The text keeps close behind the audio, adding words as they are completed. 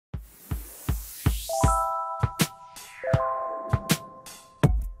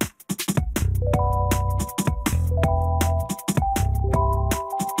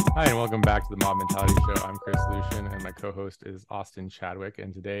Hi, and welcome back to the Mob Mentality Show. I'm Chris Lucian, and my co-host is Austin Chadwick.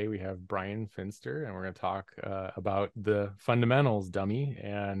 And today we have Bryan Finster, and we're going to talk about the fundamentals, dummy,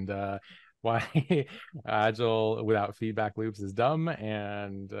 and why Agile without feedback loops is dumb,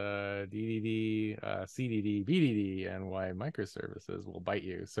 and DDD, CDD, BDD, and why microservices will bite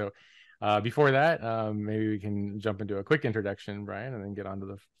you. So before that, maybe we can jump into a quick introduction, Bryan, and then get on to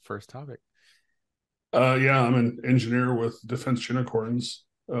the first topic. Yeah, I'm an engineer with Defense Unicorns,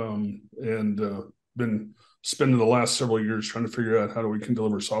 and been spending the last several years trying to figure out how we can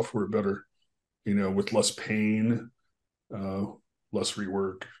deliver software better, with less pain, less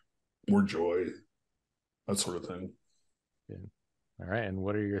rework, more joy, that sort of thing. Yeah. All right. And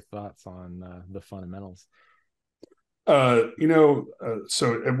what are your thoughts on the fundamentals? So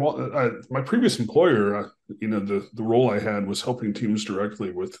my previous employer, the role I had was helping teams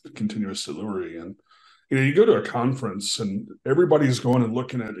directly with continuous delivery. And you go to a conference and everybody's going and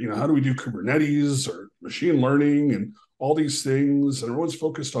looking at, how do we do Kubernetes or machine learning and all these things, and everyone's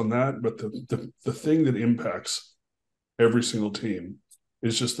focused on that. But the thing that impacts every single team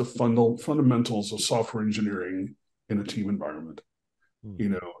is just the fundamentals of software engineering in a team environment.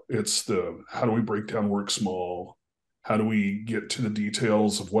 It's how do we break down work small? How do we get to the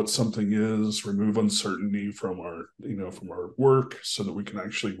details of what something is, remove uncertainty from our work so that we can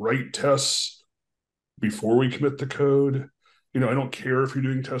actually write tests before we commit the code? I don't care if you're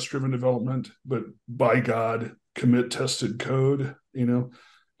doing test-driven development, but by God, commit tested code, and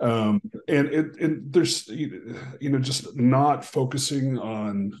there's, just not focusing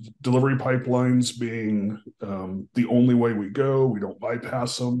on delivery pipelines being the only way we go. We don't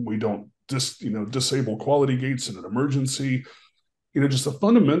bypass them. We don't disable quality gates in an emergency. Just the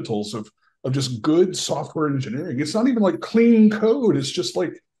fundamentals of just good software engineering. It's not even like clean code. It's just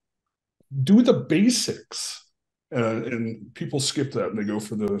like do the basics, and people skip that and they go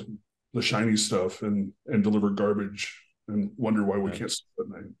for the shiny stuff and deliver garbage and wonder why we can't sleep at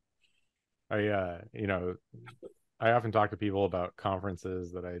night. I often talk to people about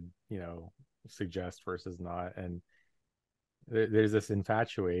conferences that I suggest versus not, and there's this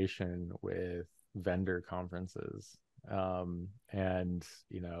infatuation with vendor conferences, and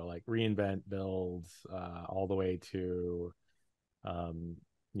like reInvent builds all the way to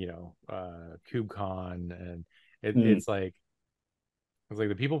KubeCon, and it's like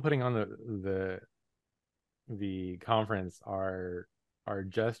the people putting on the conference are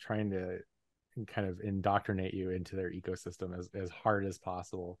just trying to kind of indoctrinate you into their ecosystem as hard as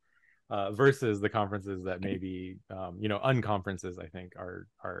possible, versus the conferences that maybe unconferences I think are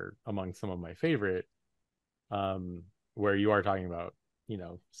among some of my favorite, where you are talking about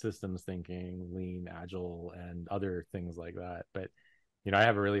systems thinking, lean, agile, and other things like that. But I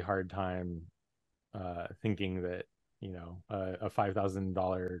have a really hard time thinking that a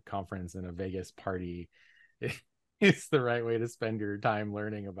 $5,000 conference in a Vegas party is the right way to spend your time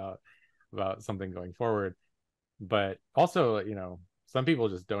learning about something going forward. But also, some people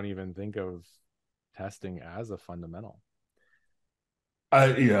just don't even think of testing as a fundamental.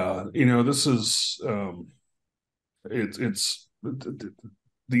 This is it's the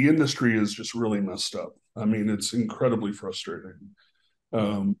industry is just really messed up. I mean, it's incredibly frustrating.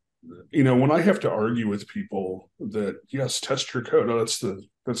 When I have to argue with people that, yes, test your code,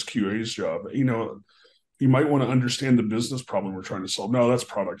 that's QA's job. You might want to understand the business problem we're trying to solve. No, that's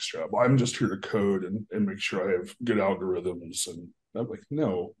product's job. I'm just here to code and make sure I have good algorithms. And I'm like,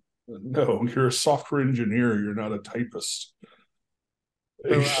 no, you're a software engineer. You're not a typist.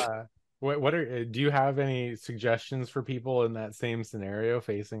 So, do you have any suggestions for people in that same scenario,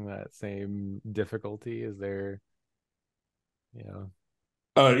 facing that same difficulty? Is there,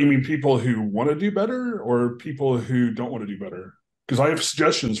 You mean people who want to do better or people who don't want to do better? Because I have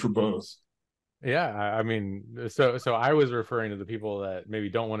suggestions for both. Yeah, I mean, so I was referring to the people that maybe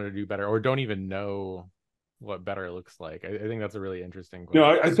don't want to do better or don't even know what better looks like. I think that's a really interesting question.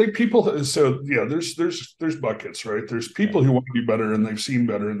 I think people. So yeah, there's buckets, right? There's people who want to do better and they've seen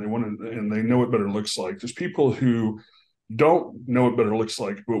better and they want to and they know what better looks like. There's people who don't know what better looks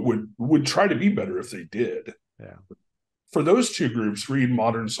like, but would try to be better if they did. Yeah. For those two groups, read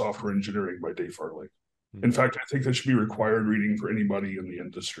Modern Software Engineering by Dave Farley. In fact, I think that should be required reading for anybody in the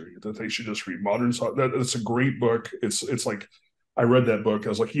industry, that they should just read Modern Software. That's a great book. It's like, I read that book. I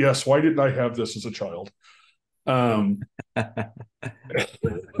was like, yes, why didn't I have this as a child?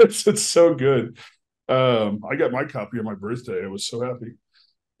 It's so good. I got my copy on my birthday. I was so happy.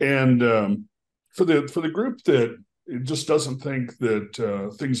 And for the group that it just doesn't think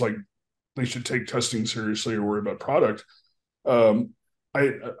that things like they should take testing seriously or worry about product,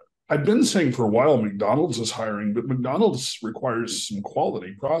 I I've been saying for a while McDonald's is hiring, but McDonald's requires some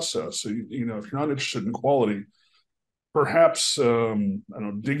quality process. So, you know, if you're not interested in quality, perhaps I don't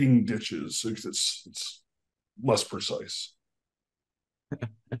know, digging ditches. It's less precise.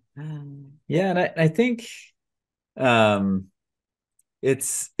 Yeah, and I think um it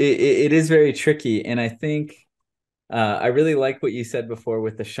is very tricky, and I think I really like what you said before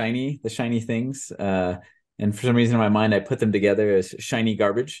with the shiny things. And for some reason in my mind, I put them together as shiny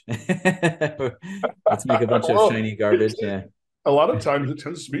garbage. Let's make a bunch of Well, shiny garbage. Yeah. a lot of times it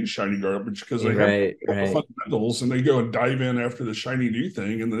tends to be shiny garbage because they have Right, the right. fundamentals and they go and dive in after the shiny new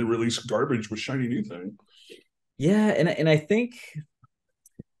thing and they release garbage with shiny new thing. Yeah, and I think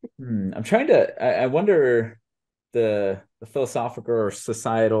I'm trying to I wonder the philosophical or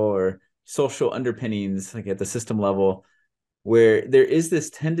societal or social underpinnings like at the system level where there is this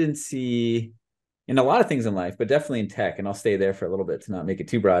tendency in a lot of things in life, but definitely in tech, and I'll stay there for a little bit to not make it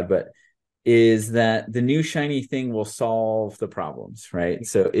too broad, but is that the new shiny thing will solve the problems, right?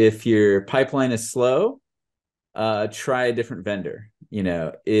 So if your pipeline is slow, try a different vendor. You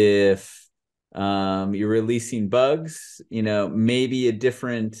know, if you're releasing bugs, you know, maybe a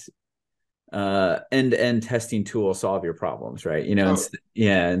different end-to-end testing tool will solve your problems, right? You know, Oh,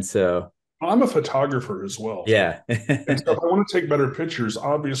 yeah, and so I'm a photographer as well. yeah. And so if I want to take better pictures,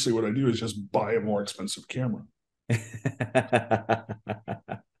 obviously what I do is just buy a more expensive camera.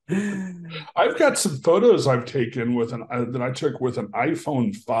 I've got some photos I've taken with that I took with an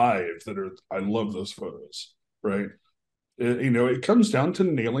iPhone 5 that are I love those photos, right? You know, it comes down to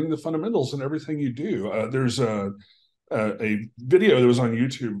nailing the fundamentals in everything you do. There's a video that was on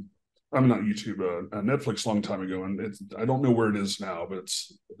YouTube. I'm not YouTube, Netflix a long time ago, and I don't know where it is now, but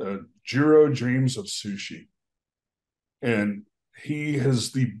it's Jiro Dreams of Sushi, and he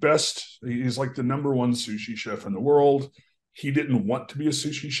has the best. He's like the number one sushi chef in the world. He didn't want to be a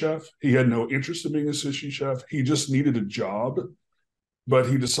sushi chef. He had no interest in being a sushi chef. He just needed a job, but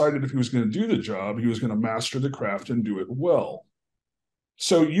he decided if he was going to do the job, he was going to master the craft and do it well.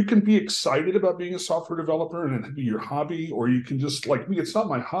 So you can be excited about being a software developer and it be your hobby, or you can just like me, it's not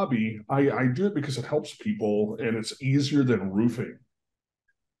my hobby. I do it because it helps people and it's easier than roofing.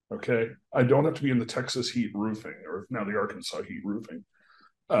 Okay. I don't have to be in the Texas heat roofing or now the Arkansas heat roofing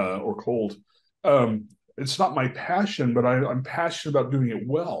or cold. It's not my passion, but I'm passionate about doing it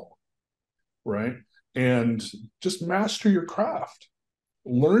well. Right. And just master your craft,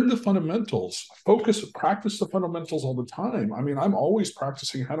 learn the fundamentals, practice the fundamentals all the time. I mean, I'm always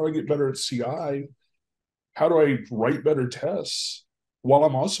practicing how do I get better at CI? How do I write better tests? While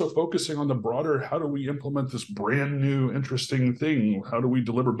I'm also focusing on the broader, how do we implement this brand new interesting thing? How do we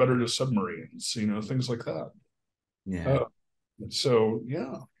deliver better to submarines? You know, things like that. Yeah. So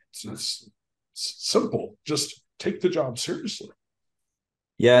yeah, it's simple. Just take the job seriously.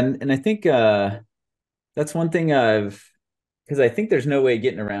 Yeah, and I think that's one thing because I think there's no way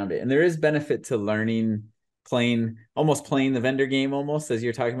getting around it. And there is benefit to learning almost playing the vendor game almost as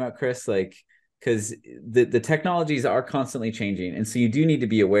you're talking about, Chris, like because the technologies are constantly changing. And so you do need to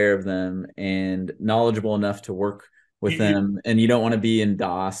be aware of them and knowledgeable enough to work with them. And you don't want to be in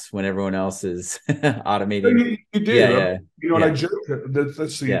DOS when everyone else is automating. You do. Yeah, yeah. You know, and I Yeah. joke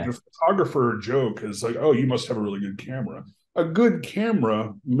that's Yeah. the photographer joke is like, oh, you must have a really good camera. A good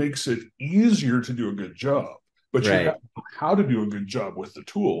camera makes it easier to do a good job, but you have Right. to know how to do a good job with the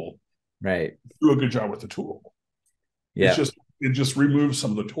tool. Right. Do a good job with the tool. Yeah. It just removes some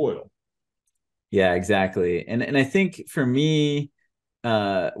of the toil. Yeah, exactly. And I think for me,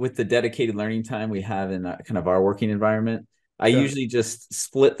 with the dedicated learning time we have in kind of our working environment, I Yeah. usually just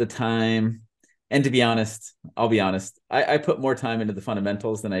split the time. And to be honest, I'll be honest, I put more time into the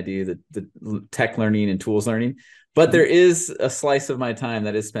fundamentals than I do the tech learning and tools learning. But there is a slice of my time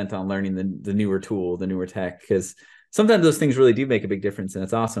that is spent on learning the newer tool, the newer tech, because sometimes those things really do make a big difference and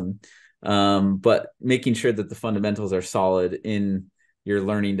it's awesome. But making sure that the fundamentals are solid in your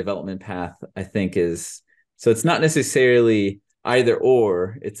learning development path, I think is so it's not necessarily either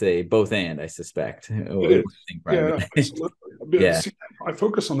or, it's a both and, I suspect. What It do you is. think, Brian? Yeah, absolutely. But Yeah. see, I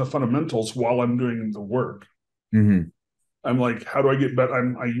focus on the fundamentals while I'm doing the work. Mm-hmm. I'm like, how do I get better?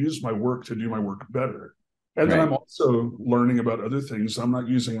 I use my work to do my work better. And then Right. I'm also learning about other things I'm not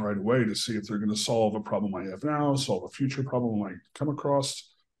using right away to see if they're going to solve a problem I have now, solve a future problem I might come across.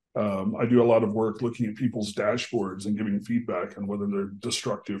 I do a lot of work looking at people's dashboards and giving feedback on whether they're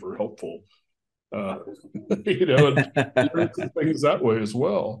destructive or helpful. Uh, you know, and learn some things that way as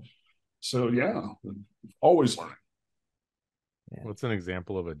well. So yeah, always learning. Yeah. What's an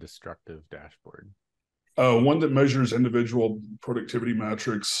example of a destructive dashboard? One that measures individual productivity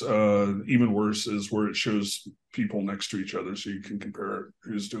metrics. Even worse is where it shows people next to each other, so you can compare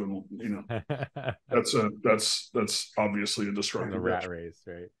who's doing. That's obviously a disruptive. The rat race,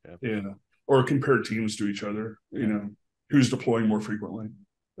 right? Yeah. Or compare teams to each other. Who's deploying more frequently.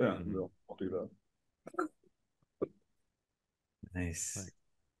 Yeah, I'll do that. Nice.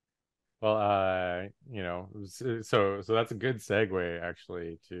 Well, so that's a good segue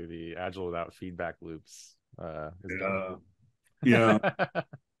actually to the Agile without feedback loops. Yeah.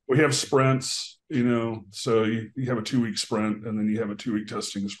 We have sprints, so you have a 2-week sprint, and then you have a 2-week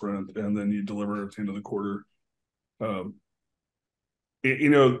testing sprint, and then you deliver at the end of the quarter. The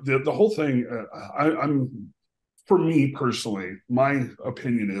whole thing, for me personally, my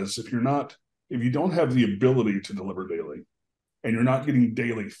opinion is if you don't have the ability to deliver daily, and you're not getting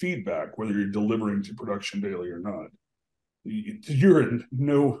daily feedback, whether you're delivering to production daily or not, you're in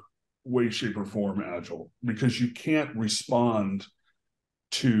no way, shape, or form Agile, because you can't respond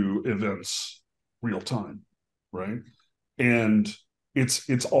to events real time, right? And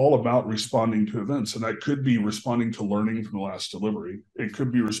it's all about responding to events, and that could be responding to learning from the last delivery. It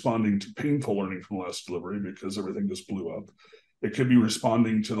could be responding to painful learning from the last delivery because everything just blew up. It could be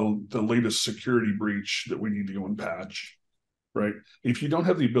responding to the latest security breach that we need to go and patch, right? If you don't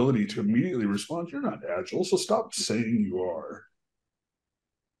have the ability to immediately respond, you're not Agile. So stop saying you are.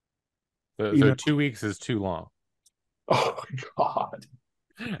 So 2 weeks is too long. Oh my God.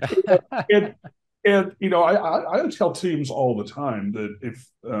 and I tell teams all the time that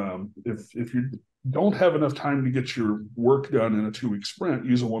if you don't have enough time to get your work done in a 2-week sprint,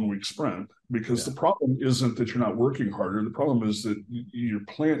 use a 1-week sprint, because the problem isn't that you're not working harder. The problem is that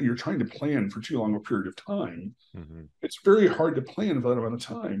you're trying to plan for too long a period of time. It's very hard to plan for that amount of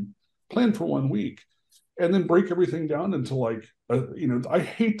time. Plan for 1 week, and then break everything down into I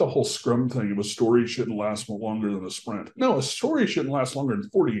hate the whole Scrum thing of a story shouldn't last longer than a sprint. No, a story shouldn't last longer than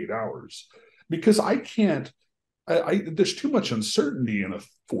 48 hours, because there's too much uncertainty in a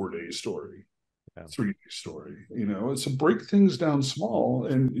 4-day story, 3-day story. So break things down small,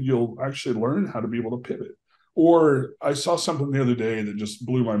 and you'll actually learn how to be able to pivot. Or I saw something the other day that just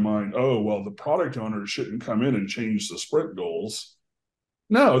blew my mind. Oh, well, the product owner shouldn't come in and change the sprint goals.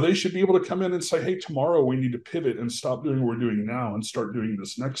 No, they should be able to come in and say, hey, tomorrow we need to pivot and stop doing what we're doing now and start doing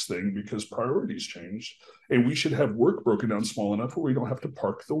this next thing because priorities changed. And we should have work broken down small enough where we don't have to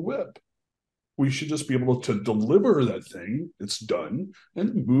park the whip. We should just be able to deliver that thing, it's done,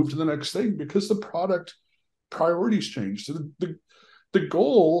 and move to the next thing because the product priorities changed. So the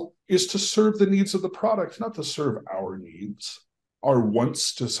goal is to serve the needs of the product, not to serve our needs. Our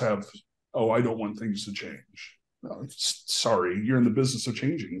wants to have, I don't want things to change. No, sorry, you're in the business of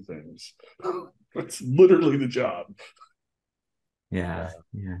changing things. That's literally the job. Yeah.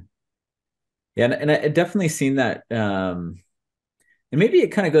 And I definitely seen that. And maybe it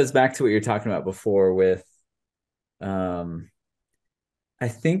kind of goes back to what you're talking about before with, I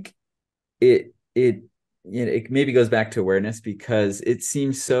think it maybe goes back to awareness, because it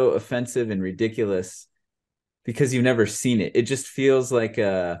seems so offensive and ridiculous because you've never seen it. It just feels like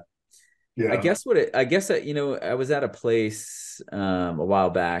I guess I was at a place a while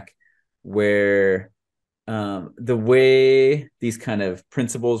back where the way these kind of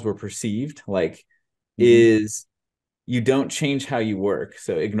principles were perceived is you don't change how you work.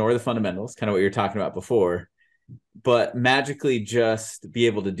 So ignore the fundamentals, kind of what you're talking about before, but magically just be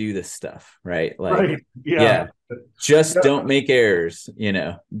able to do this stuff, right? Just don't make errors,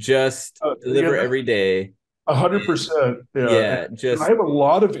 just deliver every day. 100%. Yeah. I have a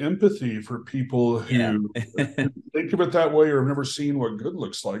lot of empathy for people who think of it that way or have never seen what good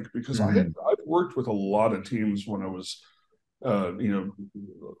looks like, because I've worked with a lot of teams when I was, doing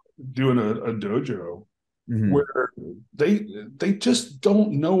a dojo where they just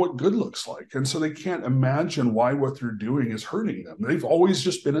don't know what good looks like. And so they can't imagine why what they're doing is hurting them. They've always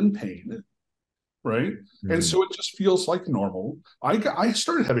just been in pain. Right. And so it just feels like normal. I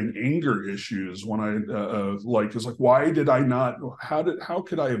started having anger issues when why did I not, how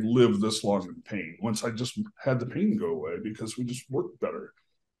could I have lived this long in pain once I just had the pain go away because we just worked better.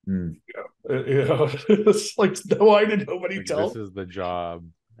 It's like, why did nobody tell this is the job?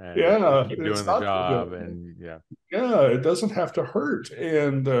 And keep doing the job. And it doesn't have to hurt.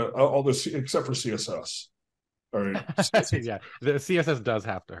 And all this except for CSS. All right. Yeah, the CSS does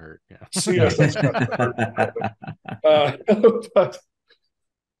have to hurt. Yeah, CSS has to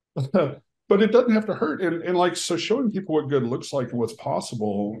hurt. But it doesn't have to hurt. And so showing people what good looks like and what's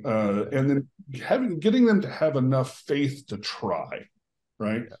possible, and then getting them to have enough faith to try,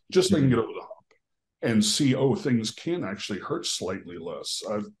 right? Just so they can get over the hump. and see, oh, things can actually hurt slightly less.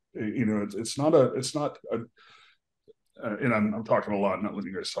 It's not a, and I'm talking a lot, not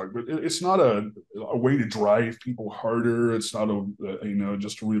letting you guys talk, but it's not a way to drive people harder. It's not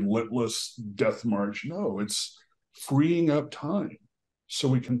just a relentless death march. No, it's freeing up time so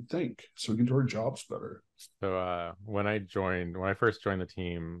we can think, so we can do our jobs better. So when I first joined the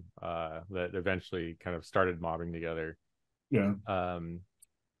team that eventually kind of started mobbing together, yeah,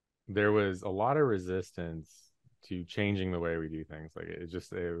 there was a lot of resistance to changing the way we do things. Like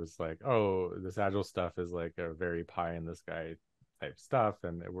it was like, oh, this agile stuff is like a very pie in the sky type stuff,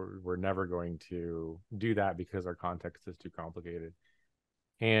 and we're never going to do that because our context is too complicated.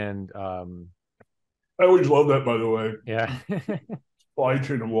 And I always love that, by the way. Yeah. Supply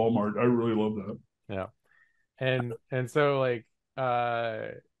chain at Walmart, I really love that. Yeah. And so like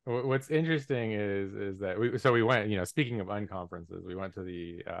what's interesting is that we went, speaking of unconferences, we went to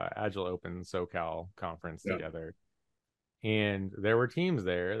the Agile Open SoCal conference together, and there were teams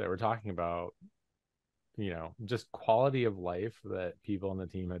there that were talking about just quality of life that people on the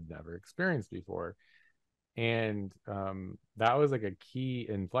team had never experienced before. And that was like a key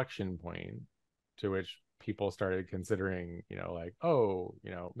inflection point to which people started considering, like, oh,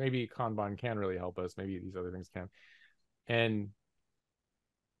 maybe Kanban can really help us, maybe these other things can. And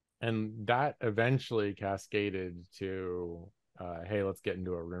that eventually cascaded to hey, let's get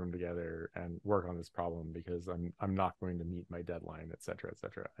into a room together and work on this problem because I'm not going to meet my deadline, et cetera, et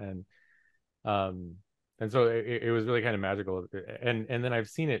cetera. And so it was really kind of magical. And then I've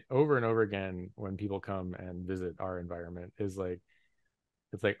seen it over and over again when people come and visit our environment. It's like,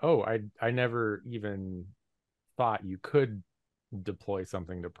 oh, I never even thought you could deploy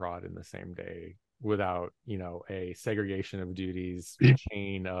something to prod in the same day without a segregation of duties,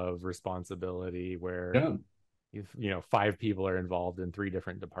 chain of responsibility where 5 people are involved in 3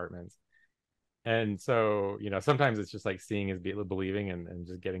 different departments. And so sometimes it's just like seeing is believing, and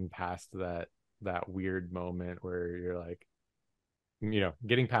just getting past that weird moment where you're like,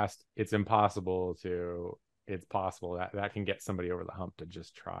 getting past it's impossible to it's possible. That can get somebody over the hump to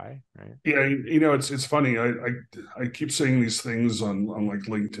just try, right? Yeah, it's funny. I keep saying these things on like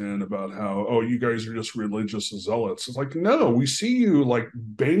LinkedIn about how, oh, you guys are just religious zealots. It's like, no, we see you like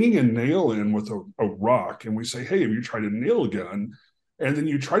banging a nail in with a rock, and we say, hey, have you tried a nail gun? And then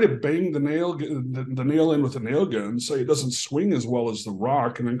you try to bang the nail in with a nail gun and say it doesn't swing as well as the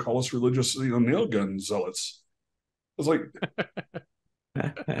rock, and then call us religious nail gun zealots. It's like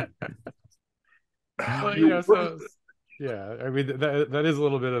well, so yeah, I mean that is a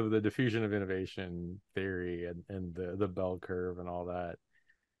little bit of the diffusion of innovation theory and the bell curve and all that.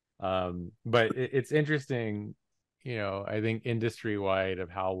 But it's interesting, I think industry wide, of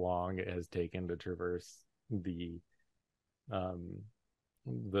how long it has taken to traverse the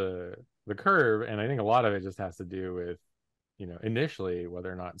curve. And I think a lot of it just has to do with initially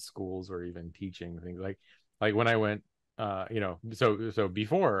whether or not schools were even teaching things like when I went so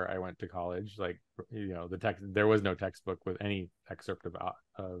before I went to college, like there was no textbook with any excerpt of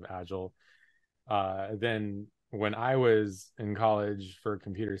Agile. Then when I was in college for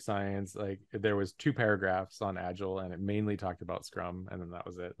computer science, like there was 2 paragraphs on Agile, and it mainly talked about Scrum, and then that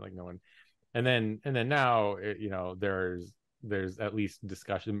was it. Like no one. And then now there's at least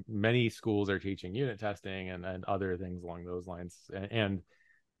discussion. Many schools are teaching unit testing and other things along those lines, and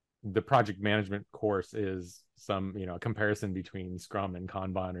the project management course is some a comparison between Scrum and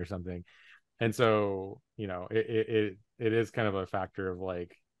Kanban or something. And so it is kind of a factor of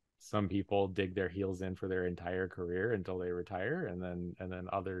like, some people dig their heels in for their entire career until they retire, and then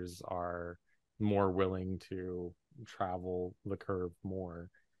others are more willing to travel the curve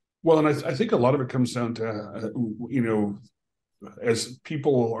more. Well, and I think a lot of it comes down to as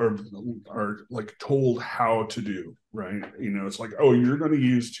people are like told how to do, right? It's like, oh, you're going to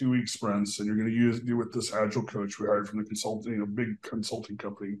use 2-week sprints, and you're going to do what this agile coach we hired from the consulting, big consulting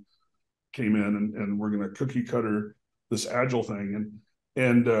company came in, and we're going to cookie cutter this agile thing.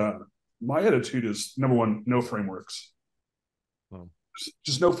 And my attitude is, number one, no frameworks.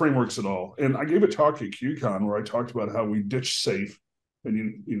 Just no frameworks at all. And I gave a talk at QCon where I talked about how we ditch SAFe,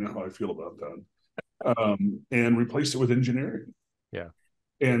 and you know how I feel about that. And replaced it with engineering. Yeah.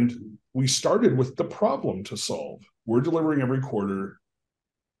 And we started with the problem to solve. We're delivering every quarter.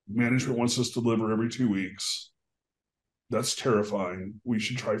 Management wants us to deliver every 2 weeks. That's terrifying. We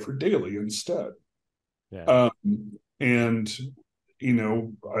should try for daily instead. Yeah. And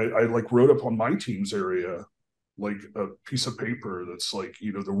I like wrote up on my team's area like a piece of paper that's like,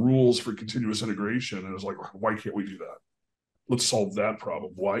 the rules for continuous integration. And I was like, why can't we do that? Let's solve that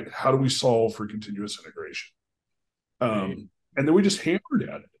problem. How do we solve for continuous integration? And then we just hammered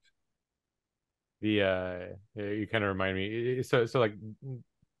at it. You kind of remind me. So like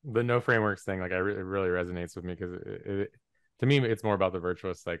the no frameworks thing, like it really resonates with me because to me it's more about the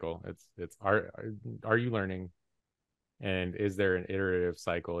virtuous cycle. It's are you learning, and is there an iterative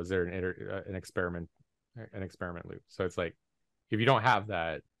cycle? Is there an experiment loop? So it's like if you don't have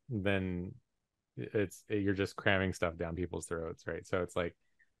that, then you're just cramming stuff down people's throats, right? So it's like,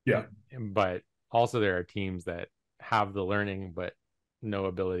 yeah. But also there are teams that have the learning but no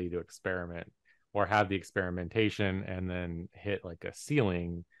ability to experiment, or have the experimentation and then hit like a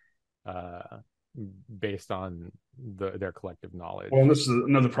ceiling based on their collective knowledge. Well, this is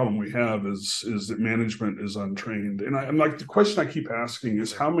another problem we have is that management is untrained. And I'm like, the question I keep asking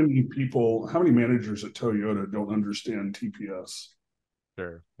is how many managers at Toyota don't understand TPS?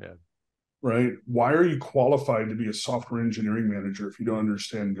 Sure. Yeah. Right. Why are you qualified to be a software engineering manager if you don't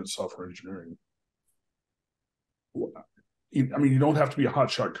understand good software engineering? I mean, you don't have to be a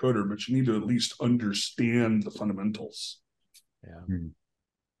hotshot coder, but you need to at least understand the fundamentals. Yeah.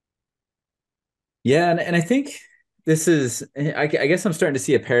 Yeah, and I think this is, I guess I'm starting to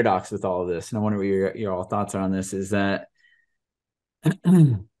see a paradox with all of this, and I wonder what your all thoughts are on this, is that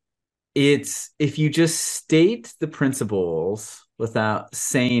it's, if you just state the principles without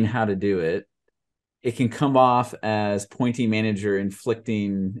saying how to do it, it can come off as pointy manager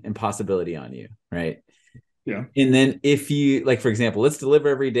inflicting impossibility on you, right? Yeah. And then if you, like, for example, let's deliver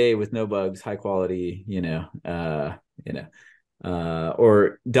every day with no bugs, high quality,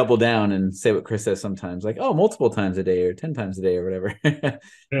 or double down and say what Chris says sometimes, like, oh, multiple times a day or 10 times a day or whatever. Yeah.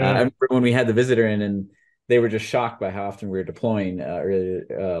 I remember when we had the visitor in and they were just shocked by how often we were deploying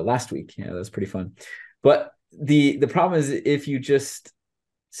last week. Yeah, that was pretty fun. But the problem is if you just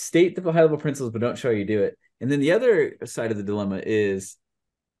state the high level principles but don't show you do it. And then the other side of the dilemma is,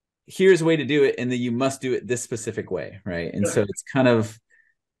 here's a way to do it, and then you must do it this specific way, right? And so it's kind of,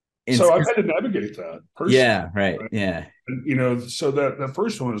 so I've had to navigate that personally. Yeah, right. Yeah. And, so that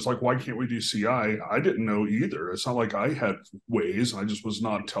first one is like, why can't we do CI? I didn't know either. It's not like I had ways. I just was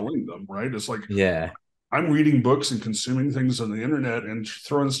not telling them, right? It's like, yeah, I'm reading books and consuming things on the internet and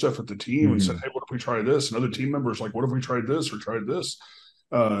throwing stuff at the team and said, hey, what if we try this? And other team members like, what if we tried this or tried this?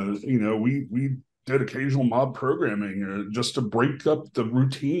 We did occasional mob programming just to break up the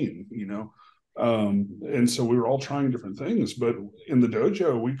routine, and so we were all trying different things. But in the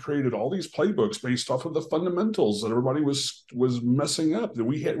dojo, we created all these playbooks based off of the fundamentals that everybody was messing up, that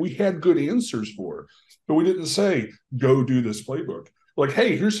we had good answers for, but we didn't say, go do this playbook. Like,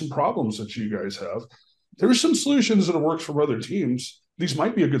 hey, here's some problems that you guys have. There's some solutions that have worked from other teams. These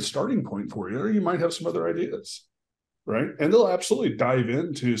might be a good starting point for you, or you might have some other ideas. Right. And they'll absolutely dive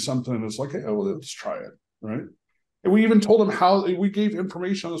into something that's like, hey, well, let's try it. Right. And we even told them we gave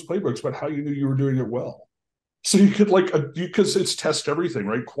information on those playbooks about how you knew you were doing it well. So you could because it's test everything,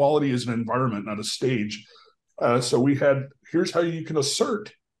 right? Quality is an environment, not a stage. So here's how you can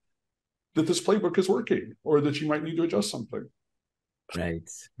assert that this playbook is working or that you might need to adjust something. Right.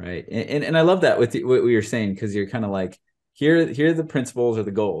 And I love that with what you're saying, because you're kind of like, here are the principles or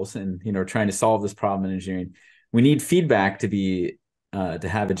the goals, and, trying to solve this problem in engineering. We need feedback to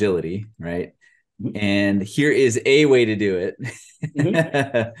have agility, right? Mm-hmm. And here is a way to do it,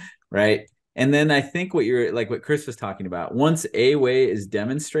 mm-hmm. Right? And then I think what Chris was talking about, once a way is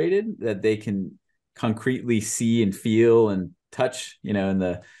demonstrated that they can concretely see and feel and touch, in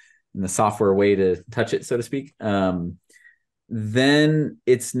the software way to touch it, so to speak, then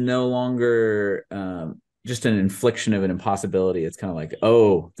it's no longer just an infliction of an impossibility. It's kind of like,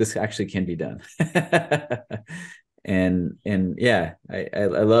 oh, this actually can be done. and yeah, I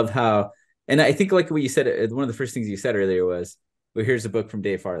love how, and I think like what you said, one of the first things you said earlier was, well, here's a book from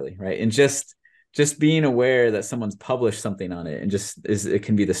Dave Farley, right? And just being aware that someone's published something on it, and it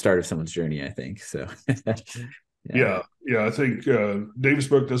can be the start of someone's journey, I think. So yeah. I think Dave's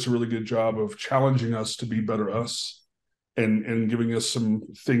book does a really good job of challenging us to be better us. And giving us some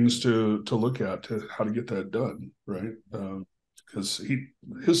things to look at to how to get that done, right? Because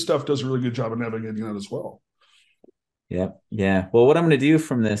his stuff does a really good job of navigating that as well. Yeah. Well, what I'm going to do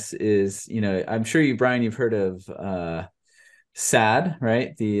from this is, I'm sure Bryan, you've heard of SAD,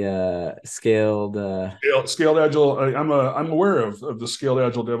 right? The scaled agile. I'm aware of the scaled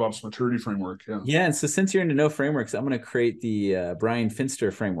agile DevOps maturity framework. Yeah. And so since you're into no frameworks, I'm going to create the Bryan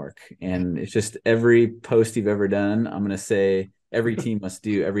Finster framework, and it's just every post you've ever done, I'm going to say every team must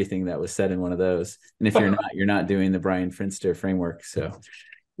do everything that was said in one of those. And if you're not doing the Bryan Finster framework. So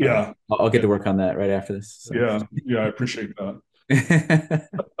yeah, I'll get to work on that right after this. So. Yeah, I appreciate that.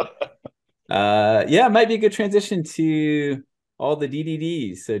 It might be a good transition to all the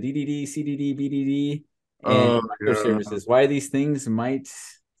DDDs. So DDD, CDD, BDD, and microservices. Why these things might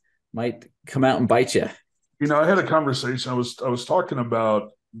might come out and bite you. I had a conversation. I was talking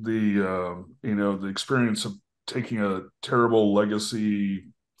about the the experience of taking a terrible legacy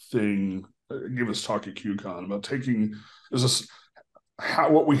thing. Give us talk at QCon about taking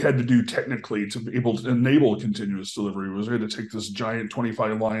what we had to do technically to be able to enable continuous delivery was we had to take this giant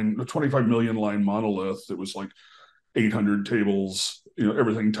 25 million line monolith that was like 800 tables,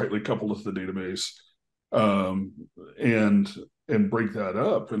 everything tightly coupled with the database, and break that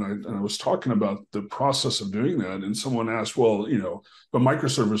up. And I was talking about the process of doing that, and someone asked, well, but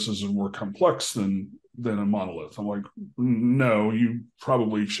microservices are more complex than a monolith. I'm like, no, you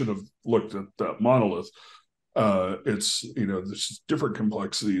probably should have looked at that monolith. It's there's different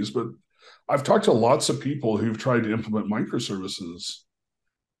complexities, but I've talked to lots of people who've tried to implement microservices,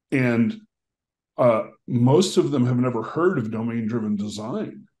 and most of them have never heard of domain-driven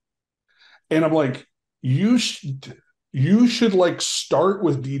design. And I'm like, you should like start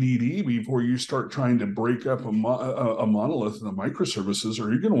with DDD before you start trying to break up a monolith in the microservices,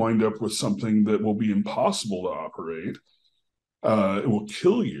 or you're going to wind up with something that will be impossible to operate. It will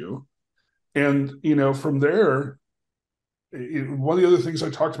kill you. And, from there, one of the other things I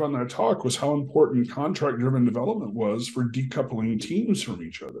talked about in that talk was how important contract-driven development was for decoupling teams from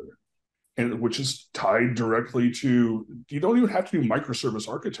each other. And which is tied directly to, you don't even have to do microservice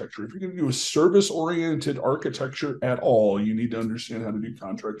architecture. If you're going to do a service-oriented architecture at all, you need to understand how to do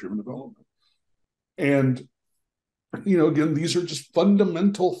contract-driven development. And, again, these are just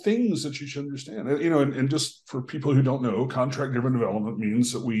fundamental things that you should understand. And just for people who don't know, contract-driven development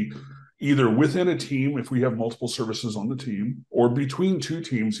means that we either within a team, if we have multiple services on the team, or between two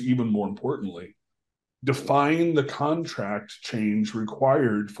teams, even more importantly, define the contract change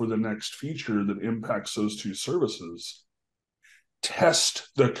required for the next feature that impacts those two services, test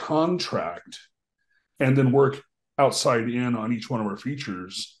the contract, and then work outside in on each one of our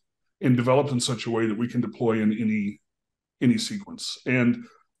features and developed in such a way that we can deploy in any sequence. And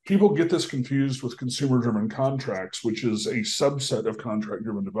people get this confused with consumer-driven contracts, which is a subset of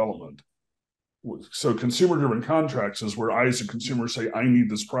contract-driven development. So consumer-driven contracts is where I, as a consumer, say, I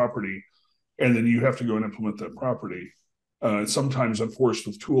need this property, and then you have to go and implement that property. Sometimes enforced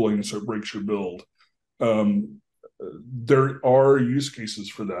with tooling, so it breaks your build. There are use cases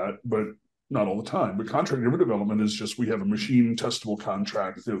for that, but not all the time. But contract-driven development is just we have a machine testable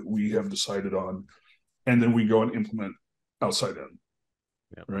contract that we have decided on, and then we go and implement outside in,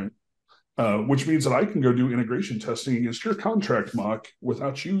 right? Which means that I can go do integration testing against your contract mock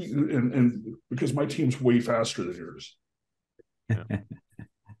without you, and because my team's way faster than yours. Yeah.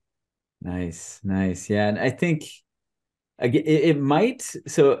 Nice. Yeah. And I think it might,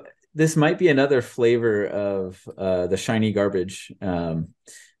 so this might be another flavor of the shiny garbage thing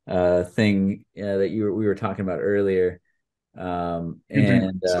that we were talking about earlier. And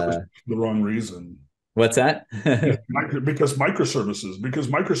the wrong reason. What's that? because microservices,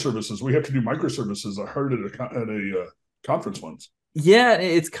 we have to do microservices. I heard it at a conference once. Yeah,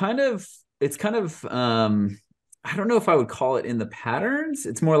 it's kind of I don't know if I would call it in the patterns.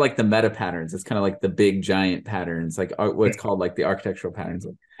 It's more like the meta patterns. It's kind of like the big giant patterns, like what's called like the architectural patterns.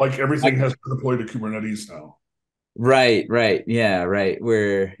 Like everything has to deploy to Kubernetes now. Right. Yeah, right.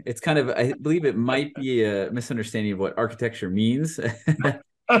 Where it's kind of, I believe it might be a misunderstanding of what architecture means.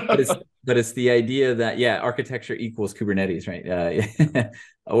 but it's the idea that, yeah, architecture equals Kubernetes, right?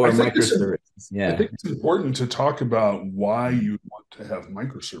 Or microservices. Yeah. I think it's important to talk about why you want to have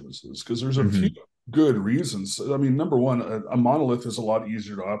microservices, because there's a few good reasons. I mean, number one, a monolith is a lot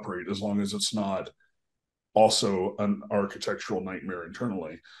easier to operate as long as it's not also an architectural nightmare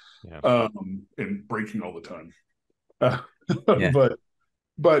internally, and breaking all the time.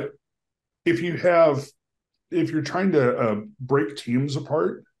 But if you're trying to break teams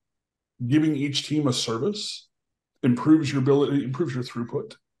apart, giving each team a service improves your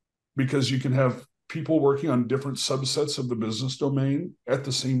throughput, because you can have people working on different subsets of the business domain at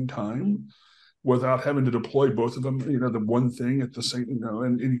the same time without having to deploy both of them, the one thing at the same,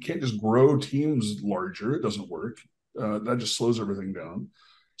 and you can't just grow teams larger. It doesn't work. That just slows everything down.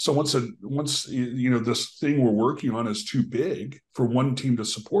 So once this thing we're working on is too big for one team to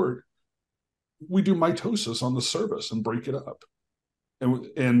support, we do mitosis on the service and break it up.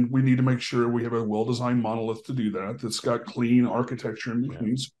 And we need to make sure we have a well-designed monolith to do that, that's got clean architecture in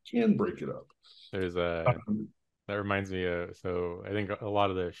between, so we can break it up. There's that reminds me of, so I think a lot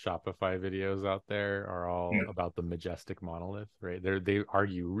of the Shopify videos out there are all about the majestic monolith, right? They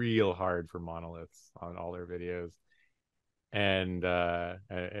argue real hard for monoliths on all their videos. And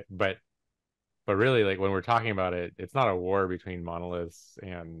but really, like, when we're talking about it, it's not a war between monoliths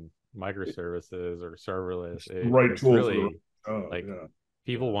and microservices or serverless. It's really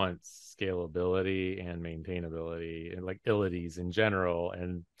people want scalability and maintainability and like ilities in general,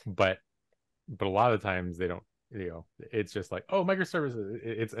 and but a lot of times they don't, it's just like, oh, microservices,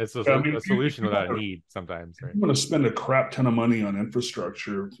 it's Yeah, I mean, a solution without a need sometimes, right? you want to spend a crap ton of money on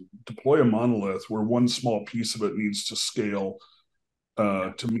infrastructure, deploy a monolith where one small piece of it needs to scale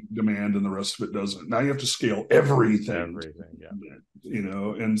to meet demand and the rest of it doesn't. Now you have to scale everything.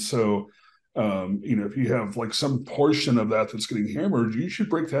 And so if you have like some portion of that that's getting hammered, you should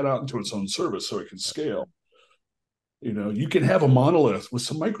break that out into its own service so it can scale. You can have a monolith with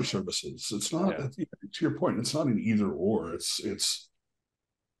some microservices. It's not, to your point, it's not an either or. It's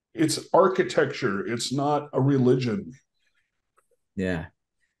architecture. It's not a religion. Yeah.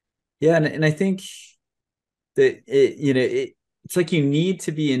 And I think that it's like you need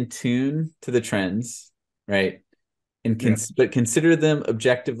to be in tune to the trends, right? And but consider them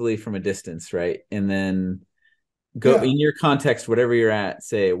objectively from a distance, right? And then go in your context, whatever you're at,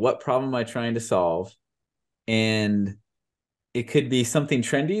 say, what problem am I trying to solve? And it could be something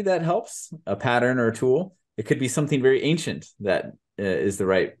trendy that helps, a pattern or a tool. It could be something very ancient that is the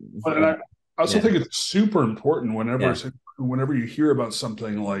right. And I also think it's super important whenever you hear about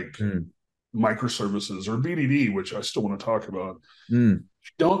something like microservices or BDD, which I still want to talk about.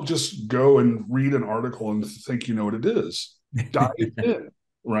 Don't just go and read an article and think you know what it is. Dive in,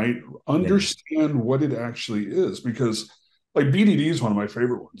 right? Understand what it actually is, because like BDD is one of my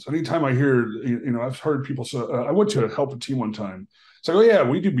favorite ones. Anytime I hear, I've heard people say, I went to help a team one time. It's like, oh yeah,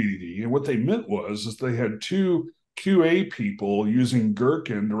 we do BDD. And what they meant is they had two QA people using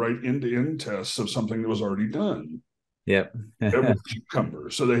Gherkin to write end-to-end tests of something that was already done. Yep. It was Cucumber.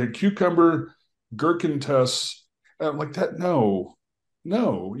 So they had Cucumber, Gherkin tests. And I'm like, that, no.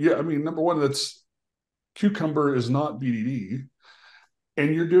 Yeah, I mean, number one, that's Cucumber is not BDD.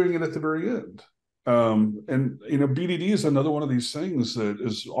 And you're doing it at the very end. BDD is another one of these things that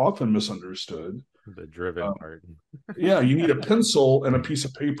is often misunderstood. The driven part. You need a pencil and a piece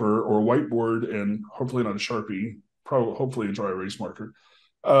of paper or a whiteboard, and hopefully not a Sharpie, hopefully a dry erase marker,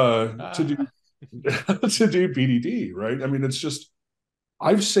 to do BDD, right? I mean, it's just,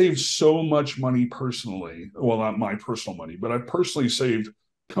 I've saved so much money personally. Well, not my personal money, but I've personally saved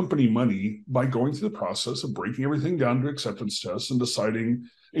company money by going through the process of breaking everything down to acceptance tests and deciding,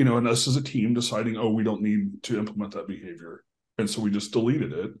 and us as a team deciding, oh, we don't need to implement that behavior. And so we just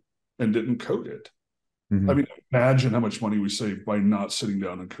deleted it and didn't code it. I mean, imagine how much money we saved by not sitting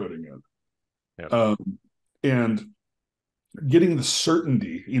down and coding it. And getting the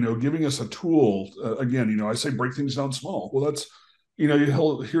certainty, giving us a tool, again, I say break things down small. Well, that's,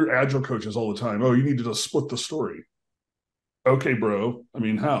 you'll hear agile coaches all the time. Oh, you need to just split the story. Okay, bro. I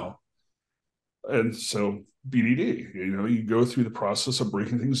mean, how? And so BDD, you go through the process of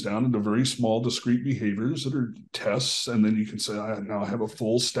breaking things down into very small, discrete behaviors that are tests. And then you can say, I now have a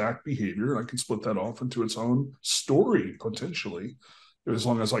full stack behavior, and I can split that off into its own story, potentially, as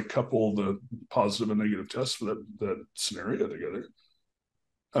long as I couple the positive and negative tests for that scenario together.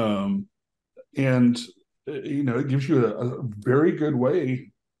 It gives you a very good way.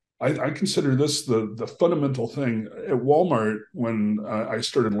 I consider this the fundamental thing. At Walmart, when I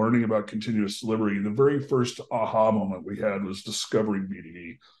started learning about continuous delivery, the very first aha moment we had was discovering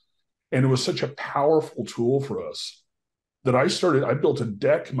BDD. And it was such a powerful tool for us that I built a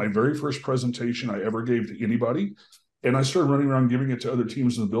deck, my very first presentation I ever gave to anybody. And I started running around giving it to other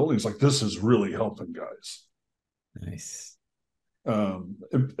teams in the building. It's like, this is really helping, guys. Nice.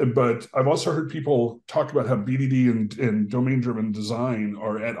 But I've also heard people talk about how BDD and domain-driven design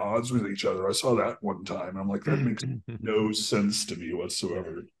are at odds with each other. I saw that one time. I'm like, that makes no sense to me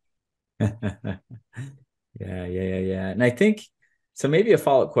whatsoever. Yeah. And I think, so maybe a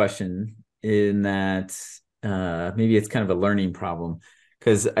follow-up question in that maybe it's kind of a learning problem,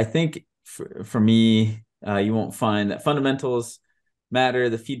 because I think for me, you won't find that fundamentals matter,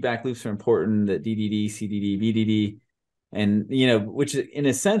 the feedback loops are important, that DDD, CDD, BDD, and, which in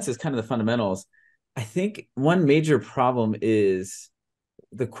a sense is kind of the fundamentals. I think one major problem is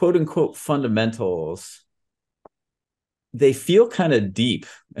the quote unquote fundamentals. They feel kind of deep.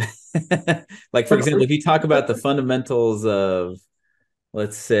 Like, for example, if you talk about the fundamentals of,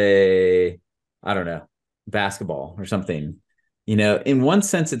 let's say, I don't know, basketball or something, in one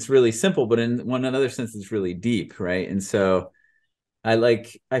sense it's really simple, but in one another sense it's really deep, right? And so I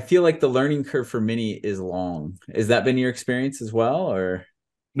feel like the learning curve for many is long. Has that been your experience as well, or?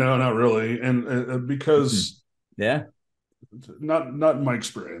 No, not really. And because not in my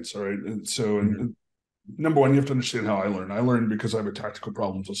experience. All right. And so, number one, you have to understand how I learn. I learn because I have a tactical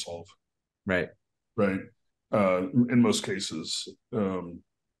problem to solve. Right. In most cases.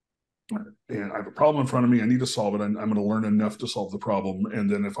 and I have a problem in front of me. I need to solve it. I'm going to learn enough to solve the problem. And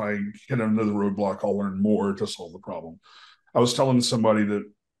then if I hit another roadblock, I'll learn more to solve the problem. I was telling somebody that,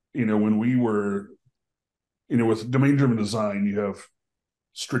 when we were, with domain-driven design, you have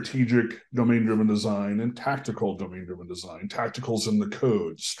strategic domain-driven design and tactical domain-driven design. Tactical's in the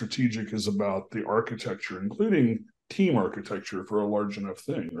code. Strategic is about the architecture, including team architecture for a large enough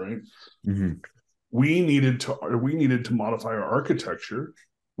thing, right? Mm-hmm. We needed to modify our architecture.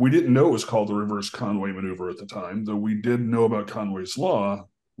 We didn't know it was called the reverse Conway maneuver at the time, though we did know about Conway's law.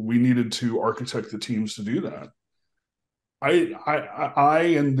 We needed to architect the teams to do that.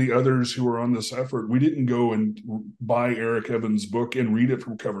 I and the others who were on this effort, we didn't go and buy Eric Evans' book and read it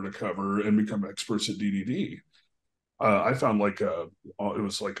from cover to cover and become experts at DDD. I found it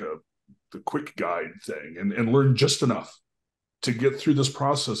was like the quick guide thing, and learned just enough to get through this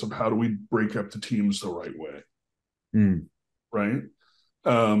process of how do we break up the teams the right way, right?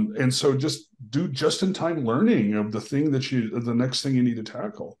 And so just do just-in-time learning of the next thing you need to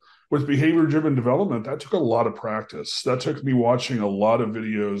tackle. With behavior-driven development, that took a lot of practice. That took me watching a lot of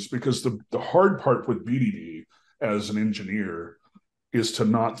videos, because the hard part with BDD as an engineer is to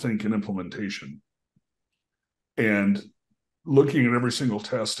not think in implementation. And looking at every single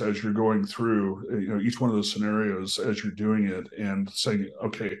test as you're going through, each one of those scenarios as you're doing it, and saying,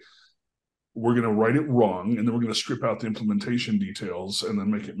 okay, we're going to write it wrong, and then we're going to strip out the implementation details and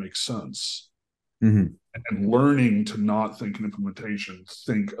then make it make sense. Mm-hmm. And learning to not think in implementation,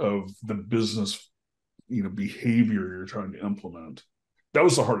 think of the business, behavior you're trying to implement. That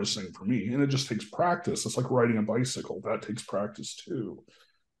was the hardest thing for me. And it just takes practice. It's like riding a bicycle. That takes practice too,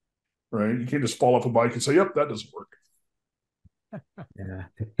 right? You can't just fall off a bike and say, yep, that doesn't work. Yeah.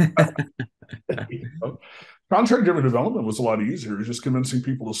 Contract-driven development was a lot easier. It was just convincing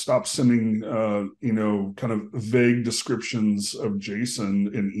people to stop sending, kind of vague descriptions of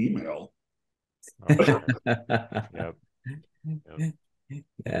JSON in email. Oh, yep.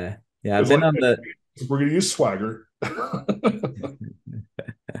 Yeah. I've been on the. We're going to use Swagger.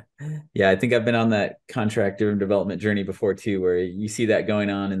 Yeah, I think I've been on that contract-driven development journey before too, where you see that going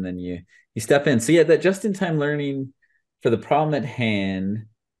on and then you step in. So yeah, that just-in-time learning for the problem at hand,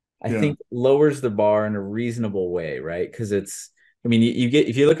 I think lowers the bar in a reasonable way, right? Because you get,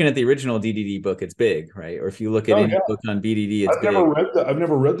 if you're looking at the original DDD book, it's big, right? Or if you look at any book on BDD, it's big. I've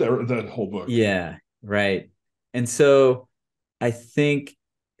never read that whole book. Yeah, right. And so I think,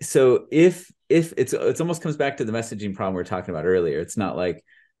 so if it's almost comes back to the messaging problem we were talking about earlier. It's not like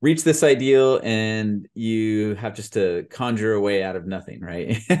reach this ideal and you have just to conjure a way out of nothing,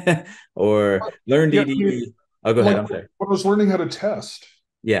 right? Or learn DDD. Oh, go ahead. I'm sorry. I was learning how to test.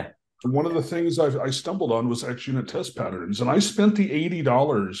 Yeah. One of the things I stumbled on was XUnit test patterns, and I spent the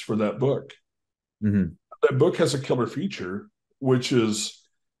 $80 for that book. Mm-hmm. That book has a killer feature, which is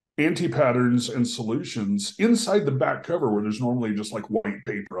anti-patterns and solutions inside the back cover, where there's normally just like white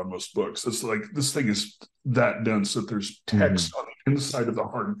paper on most books. It's like, this thing is that dense that there's text on the inside of the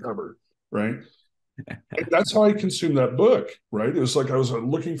hard cover, right? That's how I consumed that book, right? It was like I was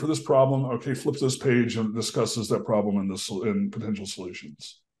looking for this problem. Okay, flip this page and it discusses that problem and potential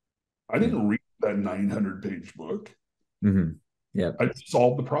solutions. I didn't read that 900-page book. Mm-hmm. Yeah, I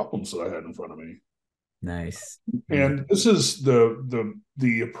solved the problems that I had in front of me. Nice. And this is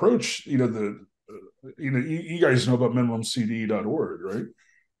the approach. You guys know about minimumcd.org, right?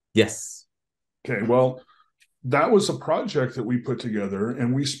 Yes. Okay. Well, that was a project that we put together,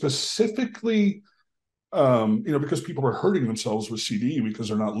 and we specifically, because people are hurting themselves with CD because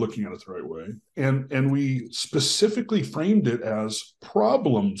they're not looking at it the right way, and we specifically framed it as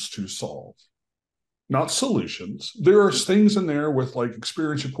problems to solve, not solutions. There are things in there with like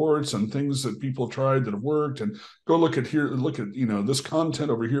experience reports and things that people have tried that have worked, and go look at this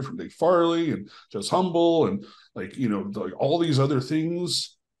content over here from Dave Farley and Jess Humble and like all these other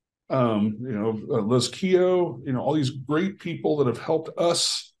things. Liz Keogh, all these great people that have helped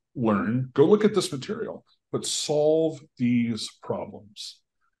us learn. Go look at this material, but solve these problems.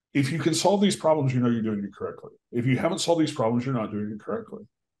 If you can solve these problems, you're doing it correctly. If you haven't solved these problems, you're not doing it correctly.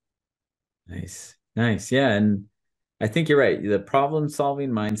 Nice. Yeah. And I think you're right. The problem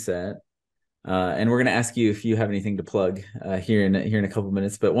solving mindset. And we're going to ask you if you have anything to plug here in a couple of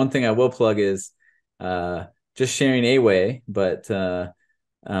minutes. But one thing I will plug is just sharing a way, but that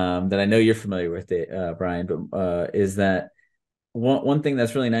I know you're familiar with it, Bryan, but is that one thing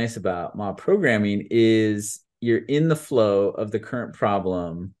that's really nice about mob programming is you're in the flow of the current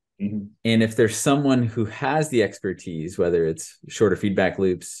problem. Mm-hmm. And if there's someone who has the expertise, whether it's shorter feedback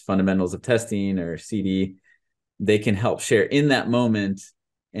loops, fundamentals of testing, or CD, they can help share in that moment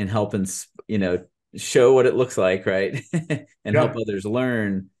and help and show what it looks like, right? And help others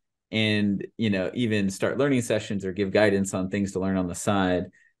learn. and, even start learning sessions or give guidance on things to learn on the side.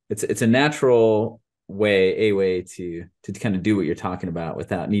 It's a natural way to kind of do what you're talking about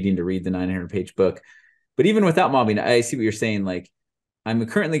without needing to read the 900-page book. But even without mobbing, I see what you're saying. Like, I'm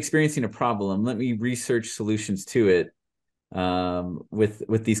currently experiencing a problem. Let me research solutions to it,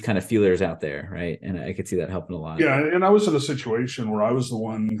 with these kind of feelers out there, right? And I could see that helping a lot. Yeah, and I was in a situation where I was the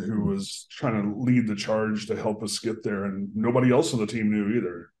one who was trying to lead the charge to help us get there, and nobody else on the team knew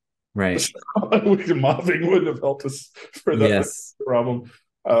either. Right. So, mobbing wouldn't have helped us for that problem.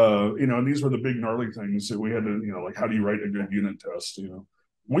 And these were the big gnarly things that we had to, like, how do you write a good unit test?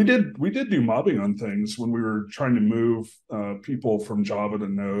 We did do mobbing on things when we were trying to move people from Java to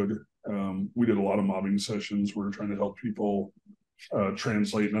Node. We did a lot of mobbing sessions. We were trying to help people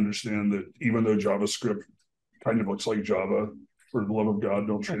translate and understand that even though JavaScript kind of looks like Java, for the love of God,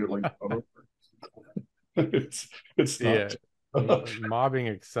 don't treat it like Java. it's not. Mobbing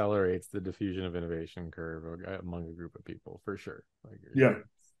accelerates the diffusion of innovation curve among a group of people, for sure.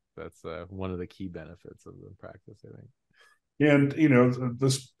 That's one of the key benefits of the practice, I think. And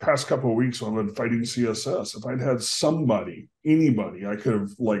this past couple of weeks when I've been fighting CSS, if I'd had anybody I could have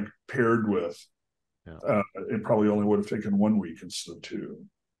paired with, it probably only would have taken 1 week instead of 2.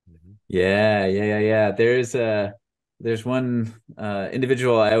 Yeah. There's one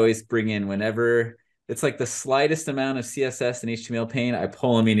individual I always bring in whenever it's like the slightest amount of CSS and HTML pain. I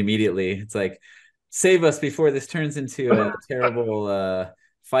pull them in immediately. It's like, save us before this turns into a terrible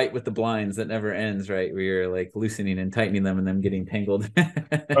fight with the blinds that never ends, right? Where you're like loosening and tightening them and them getting tangled.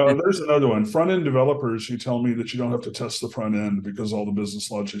 There's another one. Front-end developers who tell me that you don't have to test the front end because all the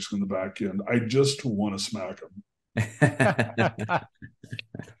business logic's in the back end. I just want to smack them.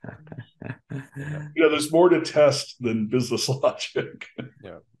 There's more to test than business logic.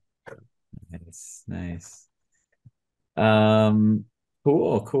 Yeah. Nice.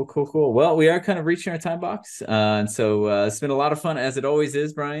 Cool. Well, we are kind of reaching our time box. And so it's been a lot of fun, as it always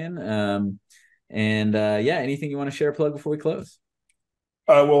is, Bryan. Anything you want to share or plug before we close?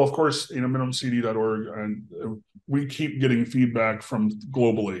 Well, of course, minimumcd.org, and we keep getting feedback from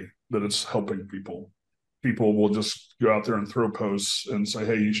globally that it's helping people. People will just go out there and throw posts and say,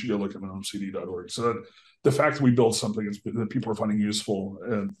 hey, you should go look at minimumcd.org. So that the fact that we built something that people are finding useful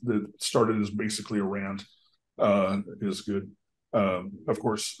and that started as basically a rant is good. Of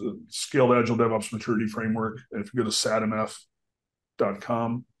course, the Scaled Agile DevOps Maturity Framework. If you go to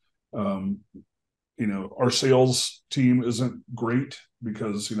sadmf.com, our sales team isn't great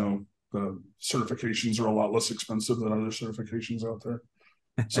because, the certifications are a lot less expensive than other certifications out there.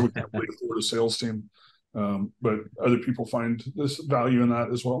 So we can't really afford a sales team. But other people find this value in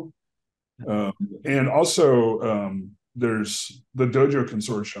that as well. And also, there's the Dojo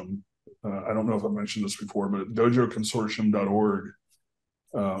Consortium. I don't know if I mentioned this before, but dojoconsortium.org,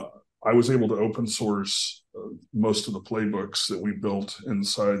 I was able to open source most of the playbooks that we built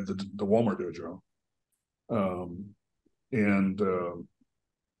inside the Walmart Dojo.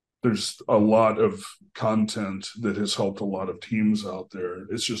 There's a lot of content that has helped a lot of teams out there.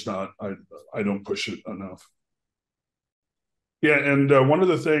 It's just not, I don't push it enough. Yeah, and one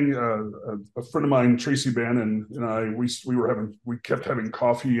other thing, a friend of mine, Tracy Bannon, and I, we kept having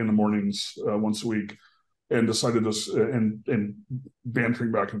coffee in the mornings once a week, and decided this and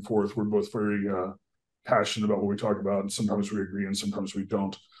bantering back and forth. We're both very passionate about what we talk about, and sometimes we agree and sometimes we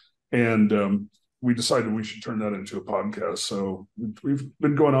don't. And we decided we should turn that into a podcast. So we've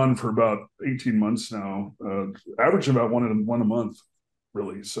been going on for about 18 months now, averaging about one a month,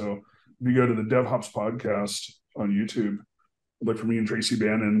 really. So if you go to the DevHops podcast on YouTube, look for me and Tracy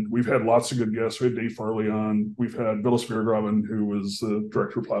Bannon. We've had lots of good guests. We had Dave Farley on. We've had Vilas Biergraven, who was the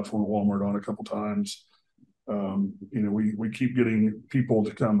director of platform at Walmart, on a couple times. We keep getting people to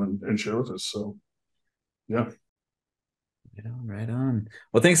come and share with us. So, yeah. Right on.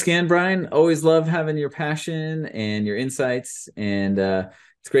 Well, thanks again, Bryan. Always love having your passion and your insights. And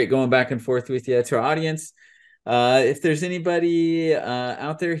it's great going back and forth with you. To our audience, if there's anybody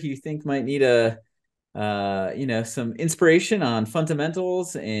out there who you think might need some inspiration on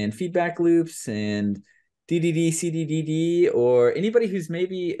fundamentals and feedback loops and DDD, CDDD, or anybody who's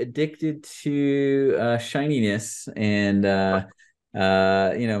maybe addicted to shininess and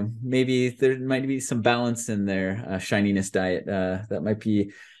maybe there might be some balance in their shininess diet, that might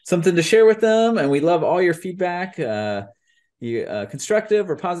be something to share with them. And we love all your feedback, constructive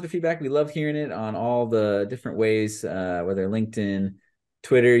or positive feedback. We love hearing it on all the different ways, whether LinkedIn,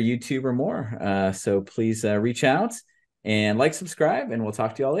 Twitter, YouTube, or more. So please reach out and subscribe, and we'll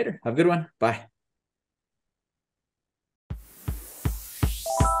talk to you all later. Have a good one. Bye.